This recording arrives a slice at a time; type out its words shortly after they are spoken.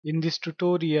In this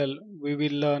tutorial, we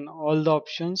will learn all the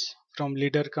options from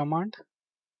leader command.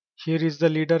 Here is the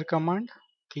leader command.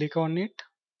 Click on it.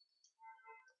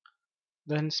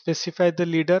 Then specify the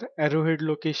leader arrowhead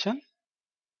location.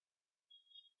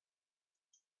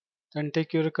 Then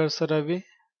take your cursor away.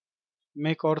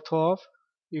 Make ortho off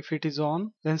if it is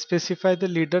on. Then specify the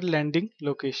leader landing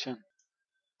location.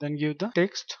 Then give the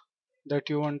text that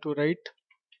you want to write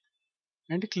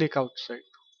and click outside.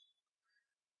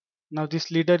 Now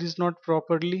this leader is not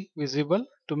properly visible.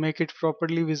 To make it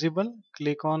properly visible,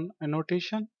 click on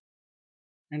annotation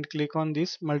and click on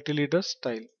this multi-leader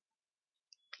style.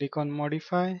 Click on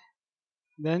modify,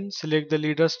 then select the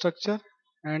leader structure,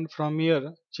 and from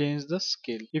here change the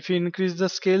scale. If you increase the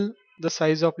scale, the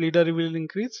size of leader will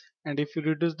increase, and if you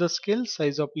reduce the scale,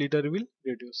 size of leader will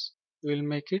reduce. We will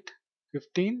make it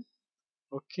 15.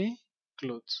 Okay,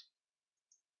 close.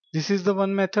 This is the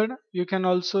one method. You can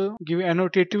also give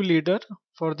annotative leader.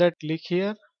 For that, click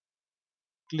here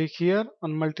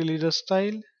on multi-leader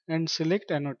style and select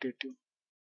annotative.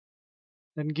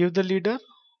 Then give the leader.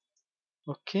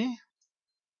 Okay,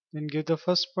 then give the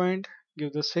first point,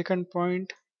 give the second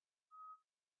point,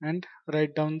 and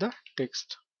write down the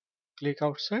text. Click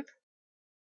outside.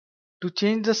 To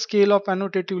change the scale of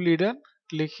annotative leader,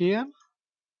 click here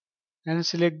and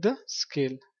select the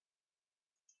scale.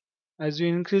 As you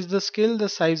increase the scale, the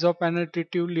size of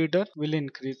annotative leader will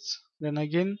increase. Then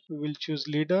again we will choose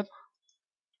leader.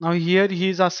 Now here he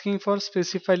is asking for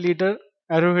specify leader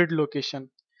arrowhead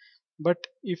location. But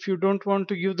if you don't want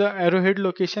to give the arrowhead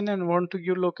location and want to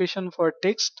give location for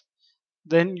text,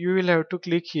 then you will have to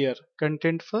click here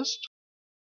content first.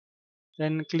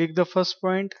 Then click the first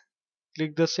point,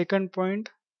 click the second point,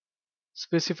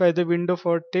 specify the window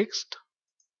for text,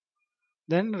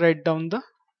 then write down the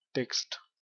text.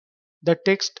 The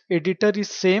text editor is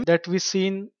same that we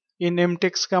seen in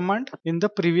Mtext command in the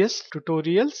previous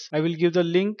tutorials. I will give the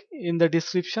link in the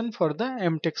description for the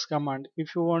Mtext command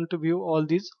if you want to view all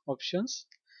these options.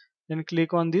 Then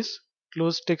click on this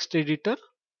close text editor.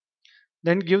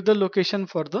 Then give the location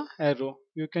for the arrow.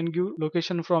 You can give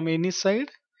location from any side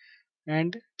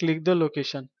and click the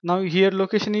location. Now here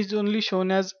location is only shown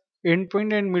as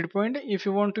endpoint and midpoint. If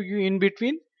you want to give in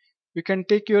between, you can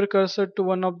take your cursor to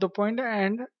one of the point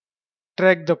and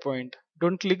drag the point.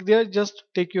 Don't click there, just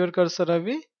take your cursor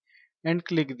away and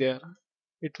click there.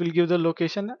 It will give the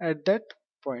location at that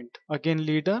point. Again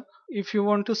leader. If you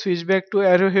want to switch back to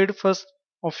arrowhead first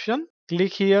option,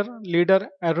 click here leader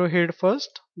arrowhead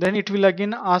first. Then it will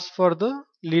again ask for the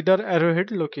leader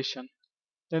arrowhead location.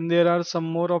 Then there are some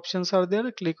more options are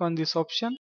there. Click on this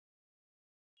option.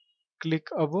 Click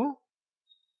above.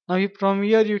 Now from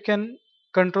here you can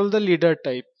control the leader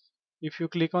type. If you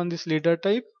click on this leader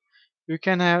type, you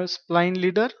can have spline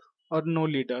leader or no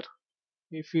leader.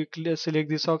 If you select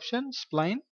this option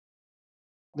spline,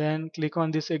 then click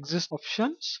on this exist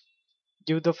options,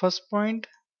 give the first point,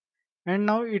 and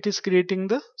now it is creating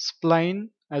the spline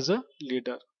as a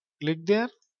leader. Click there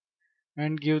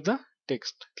and give the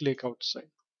text. Click outside.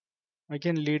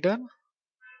 Again leader,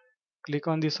 click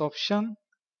on this option,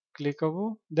 click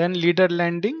above, then leader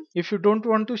landing. If you don't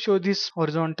want to show this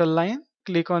horizontal line,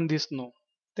 click on this no.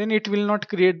 Then it will not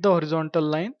create the horizontal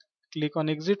line. Click on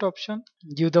exit option,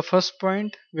 give the first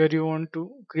point where you want to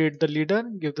create the leader,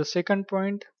 give the second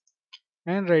point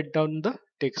and write down the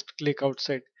text. Click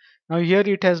outside. Now here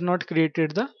it has not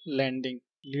created the landing.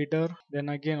 Leader, then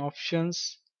again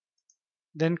options,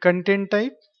 then content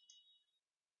type.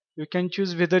 You can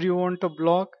choose whether you want a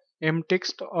block,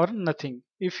 Mtext or nothing.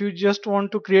 If you just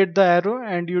want to create the arrow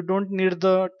and you don't need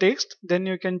the text, then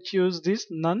you can choose this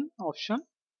none option.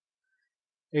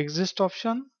 Exist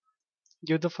option,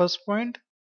 give the first point,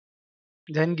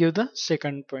 then give the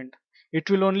second point. It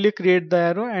will only create the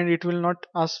arrow and it will not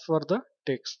ask for the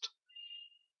text.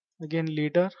 Again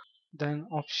leader, then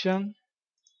option,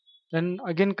 then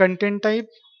again content type.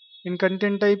 In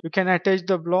content type you can attach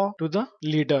the block to the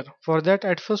leader. For that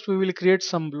at first we will create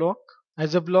some block.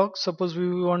 As a block, suppose we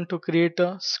want to create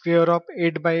a square of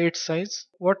 8 by 8 size.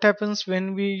 What happens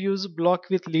when we use block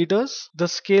with leaders? The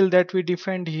scale that we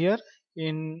defined here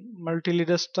in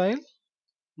multi-leader style,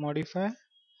 modify,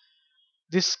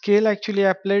 this scale actually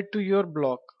applied to your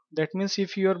block. That means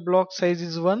if your block size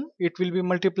is 1, it will be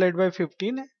multiplied by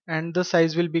 15 and the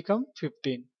size will become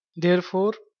 15.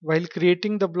 Therefore, while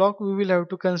creating the block, we will have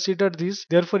to consider this.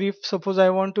 Therefore, if suppose I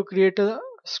want to create a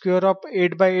square of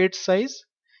 8 by 8 size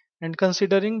and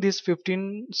considering this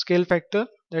 15 scale factor,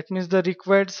 that means the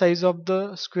required size of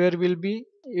the square will be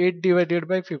 8 divided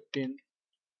by 15.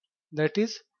 That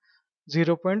is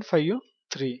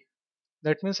 0.53.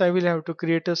 That means I will have to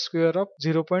create a square of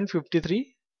 0.53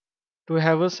 to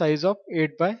have a size of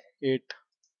 8 by 8.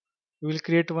 We will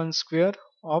create one square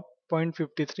of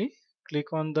 0.53.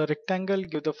 Click on the rectangle,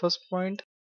 give the first point,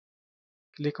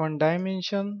 click on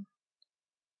dimension,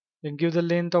 then give the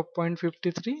length of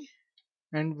 0.53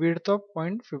 and width of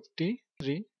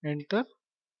 0.53. Enter,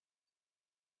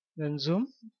 then zoom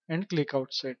and click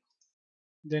outside.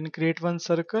 Then create one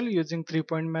circle using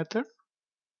 3-point method.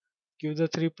 Give the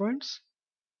 3 points.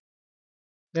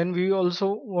 Then we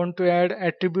also want to add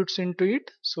attributes into it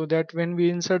so that when we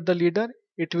insert the leader,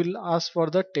 it will ask for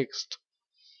the text.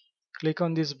 Click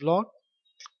on this block,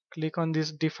 click on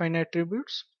this define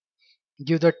attributes,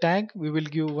 give the tag. We will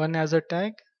give 1 as a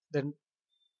tag. Then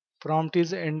prompt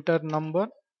is enter number,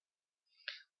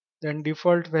 then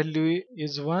default value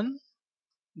is 1.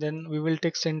 Then we will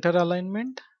take center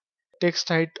alignment. Text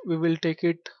height we will take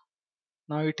it,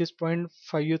 now it is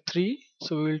 0.53,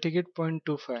 so we will take it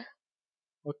 0.25.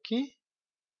 Okay,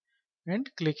 and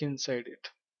click inside it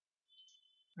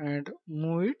and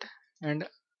move it and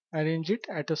arrange it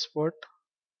at a spot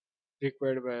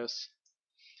required by us.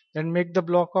 Then make the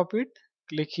block of it,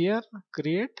 click here,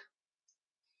 create,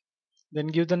 then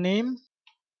give the name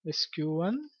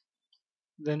sq1,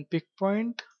 then pick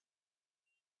point.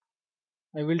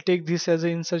 I will take this as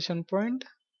an insertion point,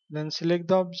 then select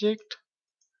the object,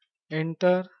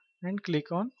 enter and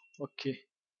click on OK.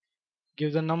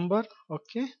 Give the number,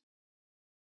 OK.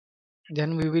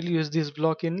 Then we will use this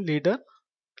block in leader.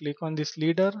 Click on this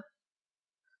leader,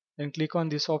 then click on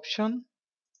this option,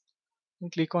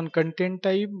 and click on content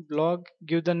type block,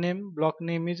 give the name, block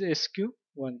name is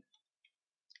sq1,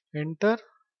 enter,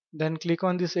 then click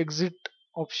on this exit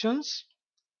options,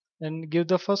 then give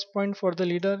the first point for the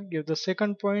leader, give the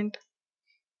second point,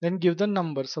 then give the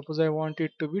number, suppose I want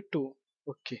it to be 2.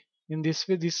 Okay, in this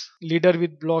way this leader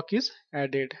with block is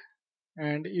added.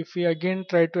 And if we again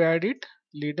try to add it,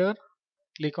 leader,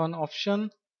 click on option,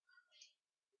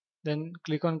 then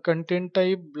click on content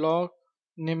type block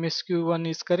name sq1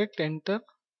 is correct, enter,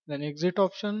 then exit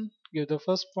option, give the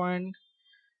first point,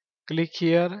 click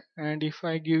here, and if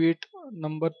I give it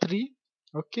number 3,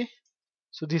 okay,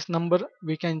 so this number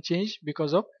we can change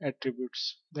because of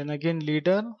attributes. Then again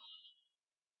leader,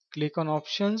 click on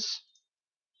options,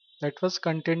 that was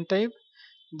content type,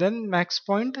 then max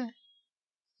point,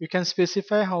 you can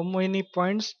specify how many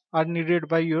points are needed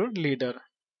by your leader.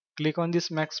 Click on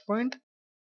this max point,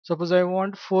 suppose I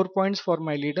want 4 points for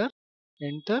my leader,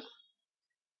 enter,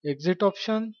 exit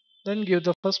option, then give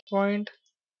the first point,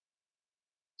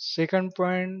 second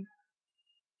point,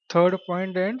 third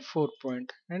point and fourth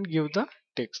point and give the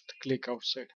text, click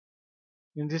outside.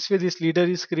 In this way this leader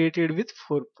is created with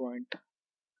 4 point.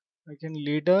 Again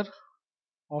leader,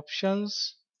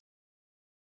 options,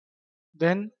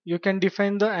 then you can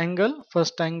define the angle,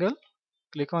 first angle,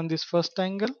 click on this first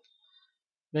angle,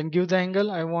 then give the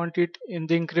angle, I want it in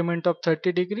the increment of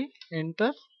 30°,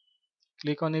 enter,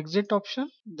 click on exit option,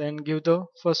 then give the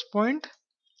first point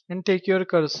and take your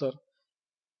cursor.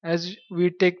 As we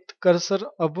take cursor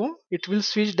above, it will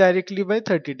switch directly by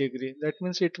 30°. That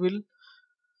means it will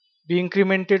be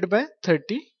incremented by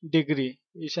 30°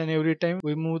 each and every time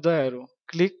we move the arrow.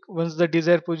 Click once the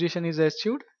desired position is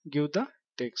achieved, give the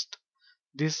text.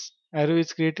 This arrow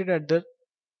is created at the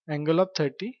angle of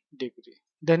 30°.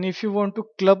 Then if you want to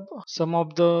club some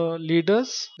of the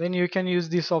leaders, then you can use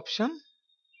this option,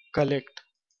 collect.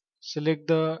 Select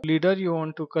the leader you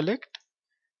want to collect,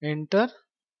 enter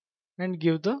and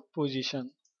give the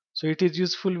position. So it is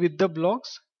useful with the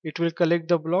blocks. It will collect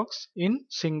the blocks in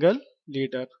single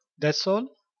leader. That's all.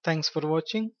 Thanks for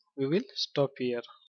watching. We will stop here.